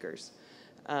Spanish speakers.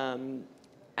 And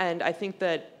I think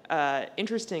that,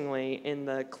 interestingly, in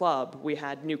the club, we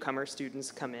had newcomer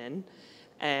students come in,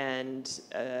 and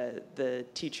the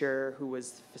teacher who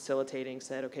was facilitating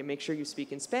said, okay, make sure you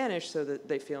speak in Spanish so that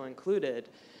they feel included.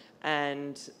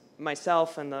 And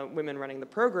myself and the women running the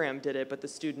program did it, but the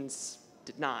students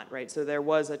did not, right? So there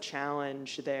was a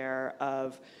challenge there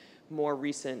of more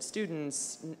recent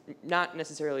students not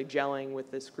necessarily gelling with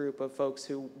this group of folks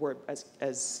who were,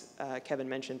 as Kevin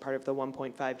mentioned, part of the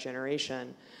 1.5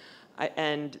 generation.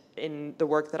 And in the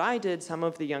work that I did, some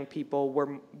of the young people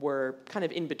were kind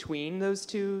of in between those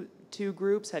two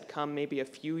groups, had come maybe a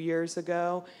few years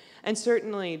ago. And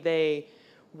certainly they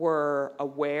were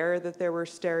aware that there were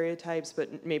stereotypes,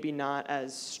 but maybe not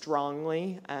as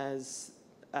strongly as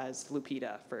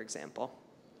Lupita, for example.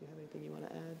 Do you have anything you want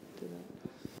to add to that?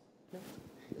 No?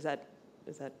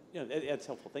 Is that? Yeah, that's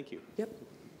helpful. Thank you. Yep.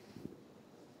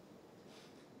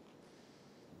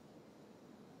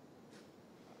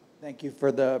 Thank you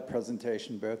for the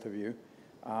presentation, both of you.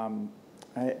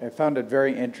 I found it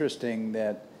very interesting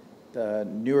that the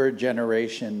newer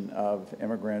generation of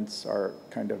immigrants are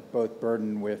kind of both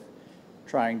burdened with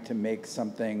trying to make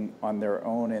something on their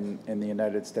own in the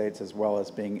United States, as well as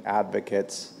being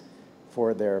advocates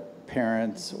for their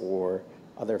parents or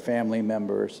other family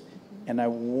members. And I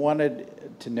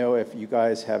wanted to know if you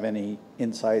guys have any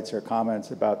insights or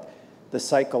comments about the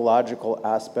psychological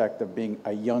aspect of being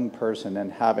a young person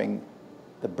and having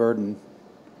the burden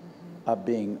of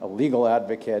being a legal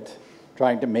advocate,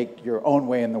 trying to make your own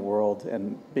way in the world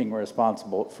and being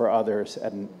responsible for others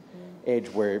at an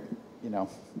age where, you know,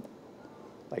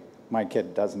 like my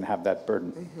kid doesn't have that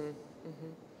burden. Do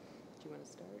you want to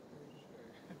start?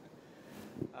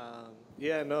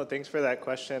 Yeah, no, thanks for that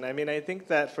question. I mean, I think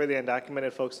that for the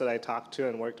undocumented folks that I talked to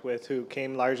and worked with who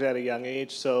came largely at a young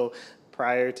age, so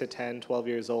prior to 10, 12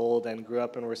 years old and grew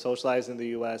up and were socialized in the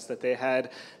US, that they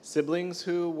had siblings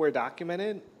who were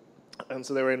documented. And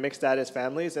so they were in mixed status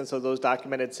families, and so those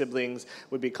documented siblings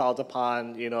would be called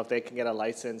upon, you know, if they can get a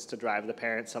license to drive the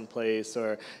parents someplace,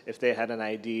 or if they had an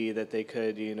ID that they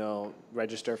could, you know,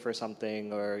 register for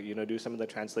something, or, you know, do some of the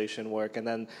translation work. And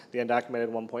then the undocumented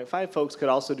 1.5 folks could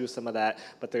also do some of that,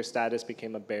 but their status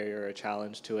became a barrier or a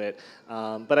challenge to it.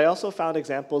 But I also found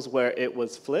examples where it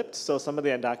was flipped. So some of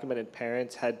the undocumented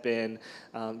parents had been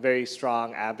very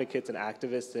strong advocates and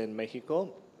activists in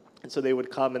Mexico. And so they would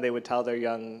come and they would tell their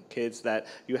young kids that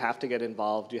you have to get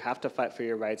involved, you have to fight for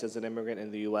your rights as an immigrant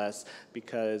in the US,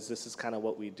 because this is kind of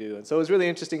what we do. And so it was really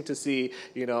interesting to see,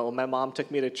 you know, my mom took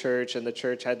me to church, and the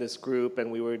church had this group,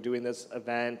 and we were doing this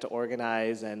event to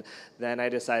organize, and then I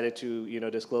decided to, you know,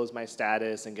 disclose my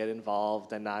status and get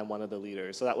involved, and now I'm one of the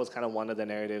leaders. So that was kind of one of the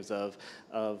narratives of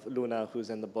Luna, who's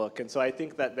in the book. And so I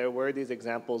think that there were these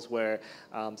examples where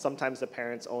sometimes the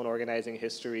parents' own organizing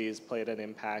histories played an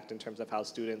impact in terms of how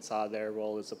students saw their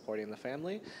role as supporting the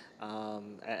family.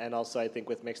 And also I think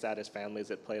with mixed status families,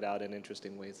 it played out in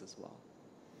interesting ways as well.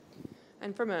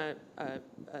 And from a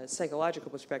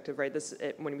psychological perspective, right,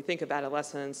 when we think of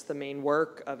adolescence, the main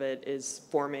work of it is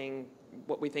forming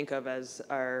what we think of as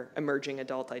our emerging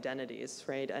adult identities,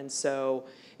 right? And so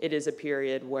it is a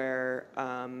period where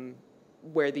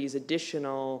these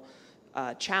additional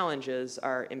challenges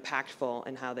are impactful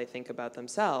in how they think about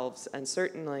themselves. And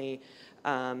certainly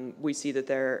we see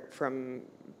that from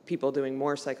people doing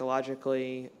more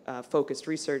psychologically focused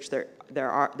research,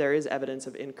 there is evidence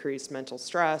of increased mental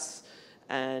stress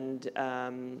and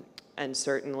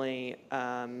certainly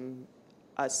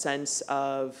a sense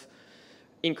of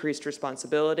increased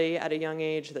responsibility at a young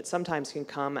age that sometimes can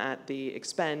come at the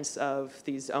expense of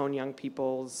these own young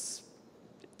people's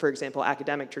for example,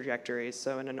 academic trajectories.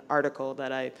 So in an article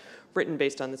that I've written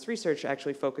based on this research,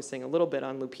 actually focusing a little bit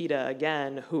on Lupita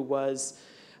again, who was,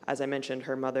 as I mentioned,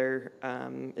 her mother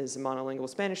is a monolingual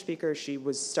Spanish speaker. She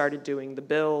started doing the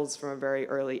bills from a very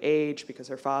early age because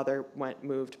her father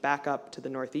moved back up to the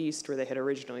Northeast where they had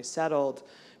originally settled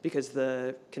because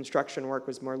the construction work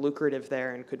was more lucrative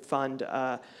there and could fund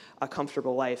a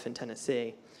comfortable life in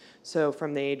Tennessee. So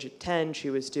from the age of 10,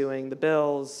 she was doing the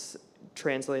bills,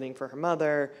 translating for her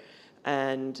mother,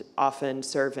 and often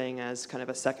serving as kind of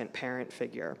a second parent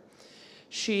figure.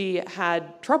 She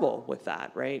had trouble with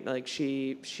that, right? Like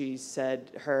she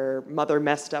said her mother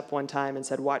messed up one time and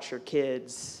said, "Watch your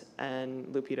kids." And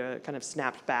Lupita kind of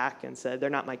snapped back and said,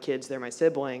 "They're not my kids, they're my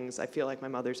siblings. I feel like my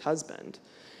mother's husband."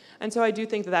 And so I do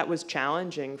think that that was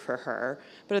challenging for her.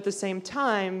 But at the same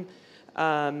time,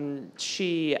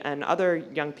 she and other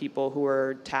young people who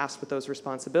were tasked with those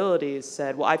responsibilities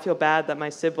said, well, I feel bad that my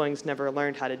siblings never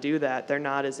learned how to do that. They're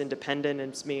not as independent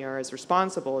as me or as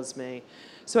responsible as me.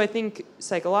 So I think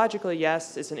psychologically,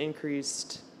 yes, it's an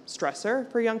increased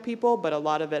stressor for young people, but a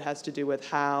lot of it has to do with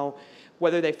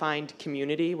whether they find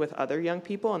community with other young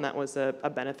people, and that was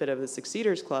a benefit of the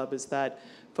Succeeders Club, is that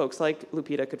folks like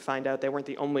Lupita could find out they weren't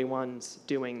the only ones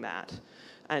doing that.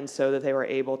 And so that they were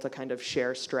able to kind of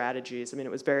share strategies. I mean,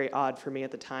 it was very odd for me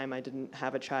at the time. I didn't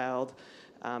have a child.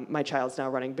 My child's now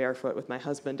running barefoot with my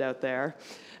husband out there.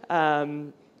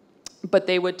 But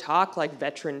they would talk like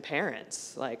veteran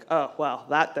parents, like, oh, well,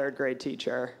 that third grade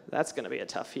teacher, that's going to be a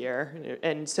tough year.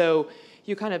 And so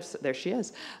you kind of, there she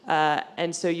is.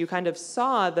 And so you kind of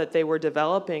saw that they were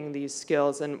developing these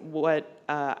skills. And what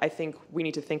I think we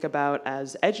need to think about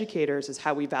as educators is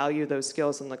how we value those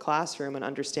skills in the classroom and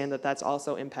understand that that's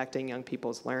also impacting young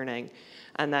people's learning.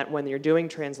 And that when you're doing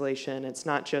translation, it's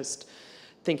not just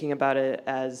thinking about it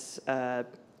as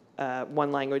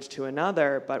one language to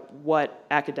another, but what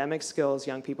academic skills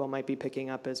young people might be picking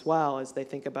up as well as they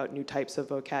think about new types of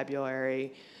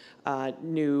vocabulary,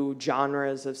 new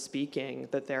genres of speaking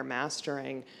that they're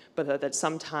mastering, but that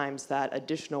sometimes that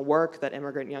additional work that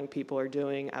immigrant young people are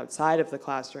doing outside of the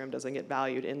classroom doesn't get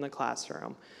valued in the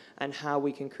classroom, and how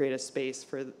we can create a space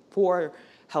for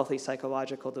healthy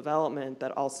psychological development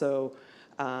that also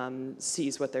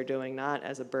sees what they're doing not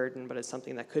as a burden, but as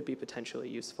something that could be potentially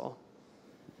useful.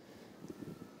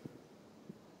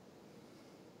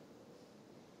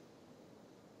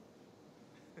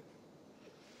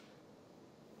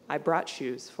 I brought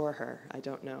shoes for her. I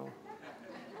don't know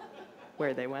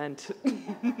where they went.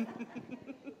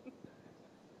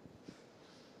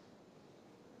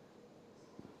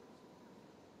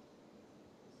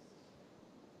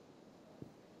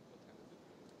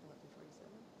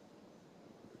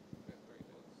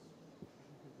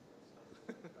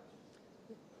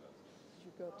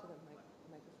 Go up to the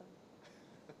microphone.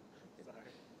 Sorry.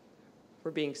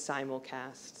 We're being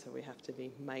simulcast, so we have to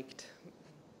be mic'd.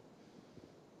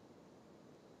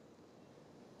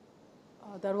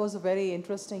 That was a very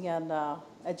interesting and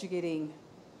educating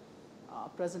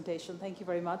presentation. Thank you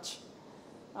very much.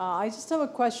 I just have a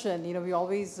question. You know, we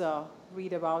always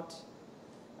read about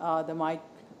the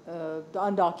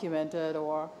undocumented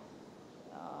or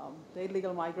the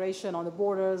illegal migration on the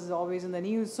borders, is always in the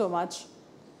news so much.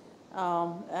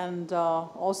 And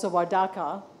also about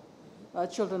DACA,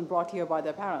 children brought here by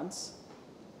their parents.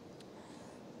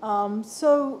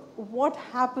 So what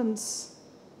happens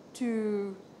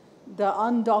to the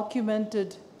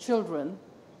undocumented children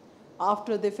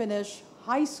after they finish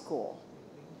high school?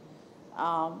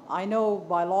 I know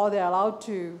by law they're allowed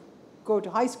to go to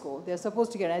high school. They're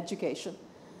supposed to get an education,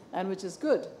 and which is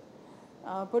good.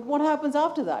 But what happens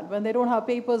after that? When they don't have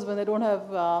papers, when they don't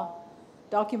have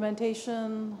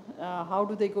documentation, how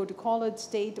do they go to college,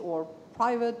 state or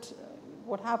private?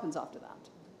 What happens after that?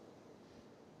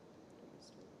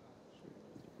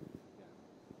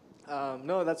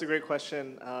 No, that's a great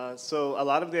question. So a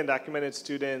lot of the undocumented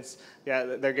students, yeah,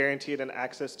 they're guaranteed an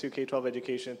access to K-12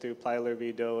 education through Plyler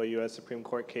v. Doe, a U.S. Supreme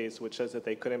Court case, which says that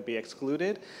they couldn't be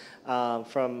excluded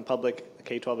from public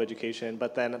K-12 education.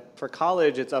 But then for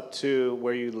college, it's up to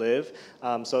where you live.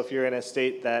 So if you're in a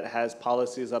state that has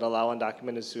policies that allow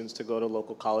undocumented students to go to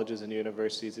local colleges and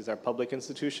universities, these are public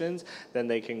institutions, then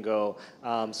they can go.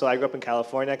 So I grew up in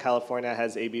California. California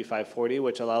has AB 540,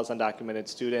 which allows undocumented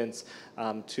students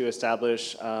to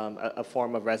establish a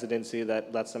form of residency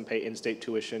that lets them pay in-state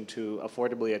tuition to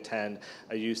affordably attend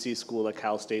a UC school, a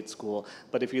Cal State school.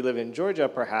 But if you live in Georgia,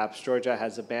 perhaps, Georgia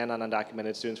has a ban on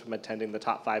undocumented students from attending the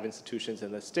top 5 institutions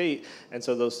in the state, and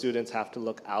so those students have to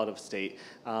look out of state.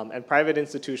 And private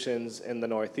institutions in the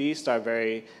Northeast are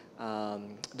very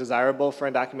desirable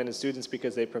for undocumented students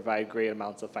because they provide great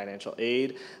amounts of financial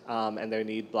aid, and they're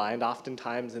need blind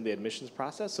oftentimes in the admissions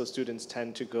process. So students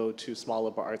tend to go to small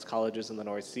liberal arts colleges in the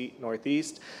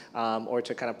Northeast, or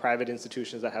to kind of private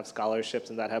institutions that have scholarships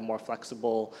and that have more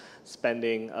flexible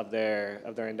spending of their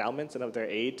endowments and of their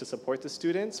aid to support the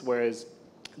students, whereas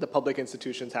the public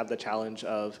institutions have the challenge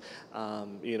of,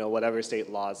 whatever state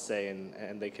laws say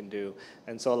and they can do.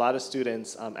 And so a lot of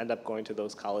students end up going to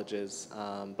those colleges.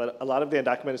 But a lot of the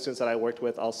undocumented students that I worked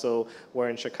with also were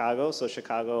in Chicago. So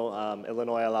Chicago,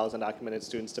 Illinois allows undocumented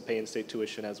students to pay in-state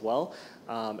tuition as well,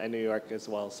 and New York as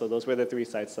well. So those were the three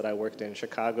sites that I worked in: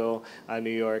 Chicago, New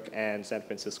York, and San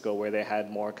Francisco, where they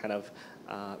had more kind of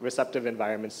receptive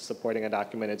environments supporting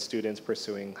undocumented students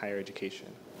pursuing higher education.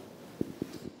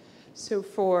 So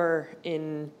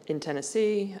in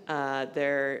Tennessee,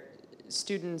 their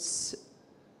students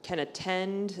can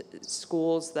attend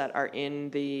schools that are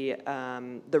in the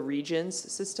Regions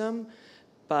system,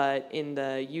 but in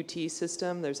the UT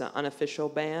system, there's an unofficial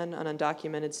ban on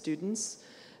undocumented students.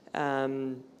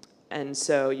 And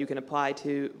so you can apply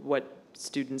to, what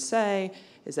students say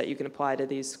is that you can apply to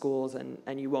these schools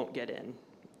and you won't get in.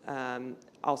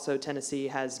 Also, Tennessee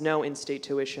has no in-state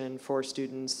tuition for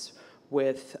students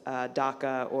with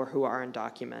DACA or who are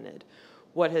undocumented.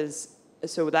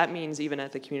 So that means even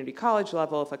at the community college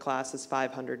level, if a class is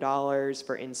 $500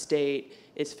 for in-state,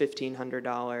 it's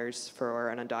 $1,500 for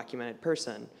an undocumented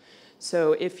person.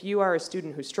 So if you are a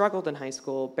student who struggled in high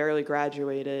school, barely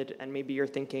graduated, and maybe you're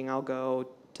thinking, I'll go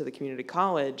to the community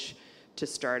college to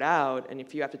start out, and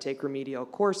if you have to take remedial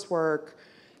coursework,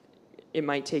 it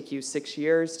might take you 6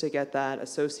 years to get that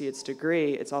associate's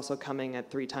degree. It's also coming at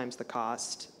 3 times the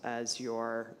cost as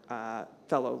your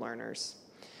fellow learners.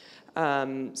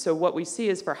 So what we see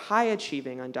is for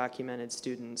high-achieving undocumented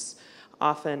students,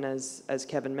 often, as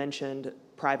Kevin mentioned,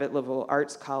 private liberal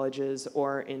arts colleges,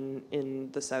 or in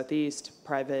the Southeast,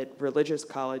 private religious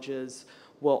colleges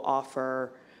will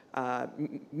offer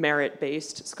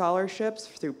merit-based scholarships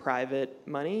through private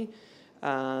money.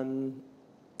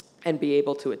 And be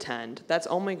able to attend. That's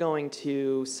only going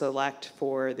to select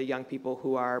for the young people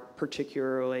who are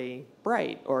particularly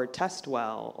bright or test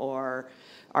well or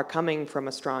are coming from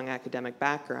a strong academic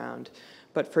background.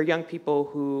 But for young people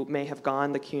who may have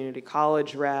gone the community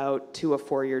college route to a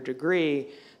 4-year degree,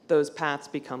 those paths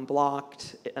become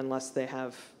blocked unless they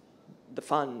have the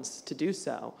funds to do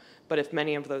so. But if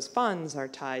many of those funds are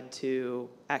tied to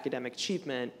academic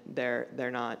achievement, they're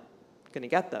not going to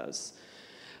get those.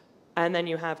 And then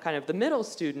you have kind of the middle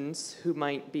students who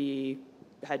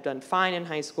had done fine in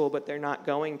high school, but they're not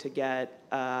going to get,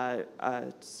 for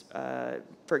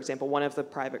example, one of the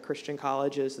private Christian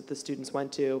colleges that the students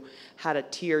went to had a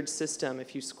tiered system.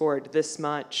 If you scored this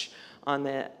much on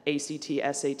the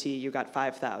ACT, SAT, you got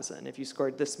 5,000. If you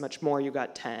scored this much more, you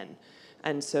got 10.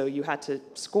 And so you had to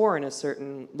score in a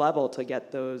certain level to get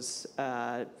those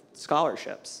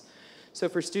scholarships. So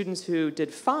for students who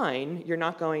did fine, you're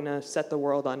not going to set the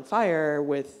world on fire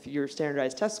with your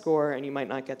standardized test score, and you might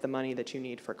not get the money that you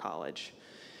need for college.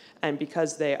 And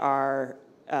because they are,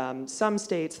 some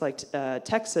states like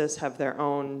Texas have their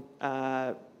own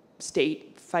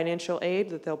state financial aid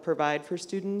that they'll provide for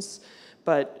students,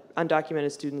 but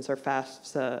undocumented students are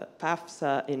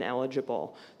FAFSA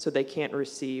ineligible, so they can't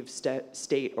receive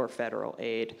state or federal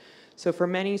aid. So for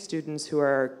many students who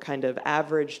are kind of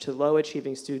average to low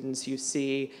achieving students, you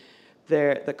see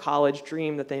the college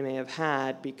dream that they may have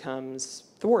had becomes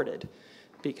thwarted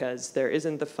because there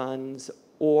isn't the funds,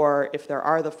 or if there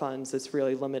are the funds, it's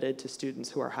really limited to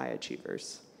students who are high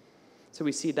achievers. So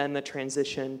we see then the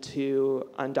transition to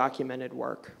undocumented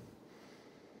work.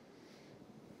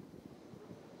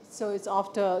 So it's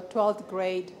after 12th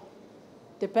grade,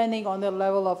 depending on their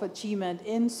level of achievement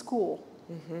in school.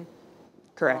 Mm-hmm.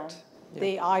 Correct.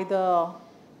 They either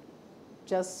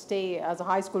just stay as a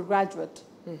high school graduate,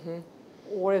 mm-hmm.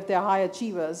 or if they're high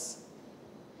achievers,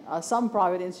 some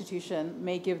private institution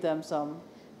may give them some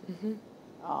mm-hmm.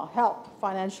 Help,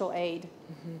 financial aid,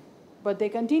 mm-hmm. but they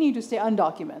continue to stay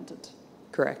undocumented.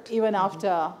 Correct. Even mm-hmm.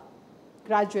 after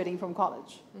graduating from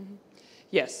college. Mm-hmm.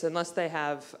 Yes, unless they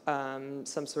have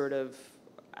some sort of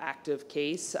active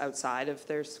case outside of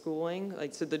their schooling.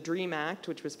 So the DREAM Act,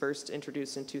 which was first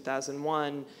introduced in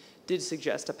 2001, did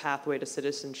suggest a pathway to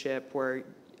citizenship where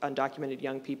undocumented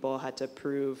young people had to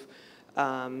prove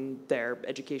their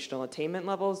educational attainment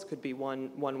levels. Could be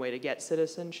one way to get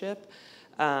citizenship,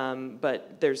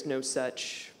 but there's no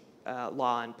such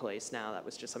law in place now. That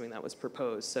was just something that was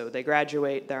proposed. So they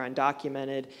graduate, they're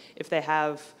undocumented. If they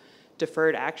have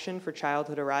deferred action for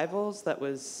childhood arrivals that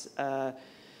was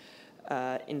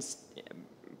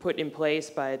put in place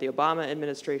by the Obama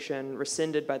administration,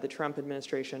 rescinded by the Trump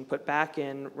administration, put back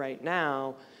in right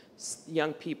now,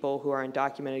 young people who are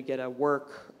undocumented get a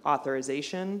work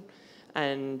authorization.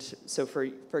 And so for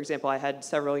example, I had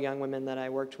several young women that I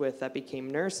worked with that became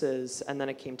nurses, and then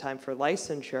it came time for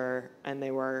licensure, and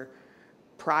they were,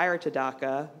 prior to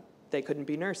DACA, they couldn't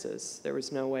be nurses. There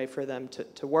was no way for them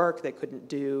to work. They couldn't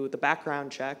do the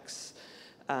background checks.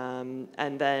 And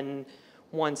then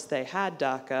once they had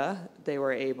DACA, they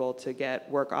were able to get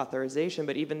work authorization.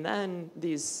 But even then,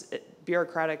 these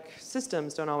bureaucratic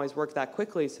systems don't always work that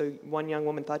quickly. So one young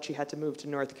woman thought she had to move to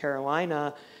North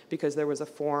Carolina because there was a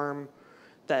form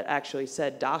that actually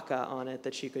said DACA on it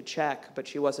that she could check, but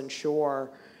she wasn't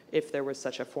sure if there was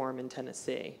such a form in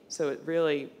Tennessee. So it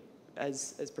really,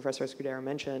 as Professor Escudero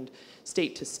mentioned,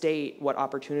 state to state, what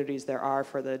opportunities there are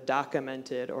for the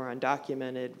documented or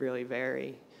undocumented really vary.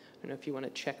 I don't know if you want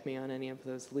to check me on any of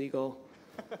those legal.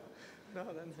 No,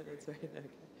 that's right. Okay.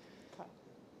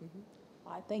 Mm-hmm.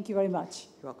 All right, thank you very much.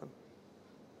 You're welcome.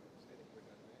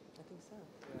 I think so.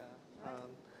 Yeah.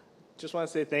 Just want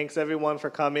to say thanks everyone for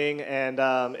coming, and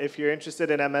if you're interested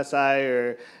in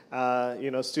MSI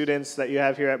or students that you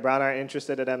have here at Brown are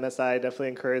interested in MSI, definitely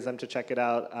encourage them to check it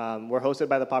out. We're hosted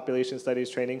by the Population Studies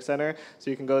Training Center,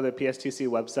 so you can go to the PSTC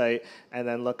website and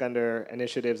then look under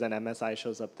initiatives and MSI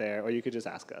shows up there, or you could just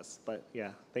ask us. But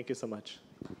yeah, thank you so much.